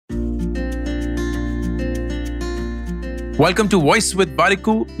Welcome to voice with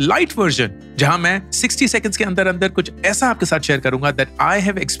Warikoo light version, जहां मैं 60 seconds के अंदर अंदर कुछ ऐसा आपके साथ शेयर करूंगा that I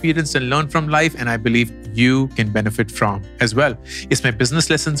have experienced and learn from life and I believe you can benefit from as well. इसमें बिजनेस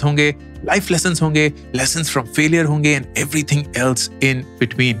लेसन्स होंगे, लाइफ लेसन्स होंगे, लेसन्स फ्रॉम फेलियर होंगे and everything else in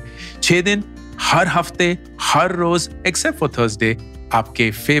between. 6 दिन हर हफ्ते, हर रोज एक्सेप्ट फॉर थर्सडे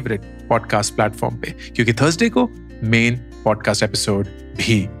आपके फेवरेट पॉडकास्ट प्लेटफॉर्म पे, क्योंकि थर्सडे को मेन पॉडकास्ट एपिसोड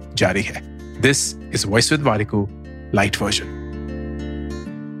भी जारी है। This is voice with Warikoo light version.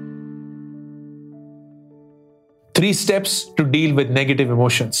 3 steps to deal with negative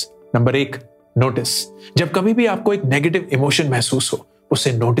emotions. Number 1, notice. जब कभी भी आपको एक नेगेटिव इमोशन महसूस हो,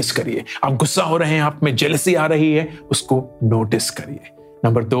 उसे नोटिस करिए। आप गुस्सा हो रहे हैं, आप में जेलसी आ रही है, उसको नोटिस करिए।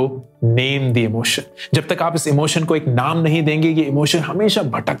 Number 2, name the emotion. जब तक आप इस इमोशन को एक नाम नहीं देंगे, ये इमोशन हमेशा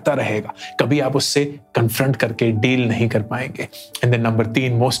भटकता रहेगा, कभी आप उससे कन्फ्रंट करके डील नहीं कर पाएंगे। And then number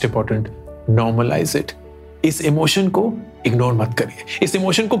 3, most important, normalize it. इस इमोशन को इग्नोर मत करिए, इस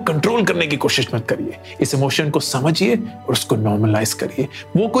इमोशन को कंट्रोल करने की कोशिश मत करिए, इस इमोशन को समझिए और उसको नॉर्मलाइज करिए।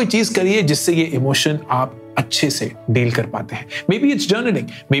 वो कोई चीज करिए जिससे ये इमोशन आप अच्छे से डील कर पाते हैं। May be it's journaling,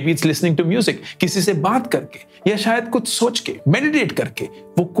 may be it's listening to music, किसी से बात करके या शायद कुछ सोच के, मेडिटेट करके।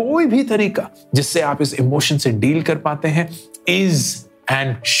 वो कोई भी तरीका जिससे आप इस इमोशन से डील कर पाते हैं is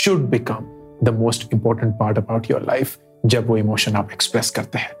and should become the most important part about your life जब वो इमोशन आप एक्सप्रेस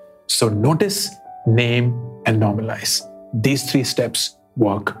करते हैं। सो notice, name and normalize. These 3 steps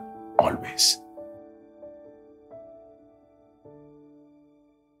work always.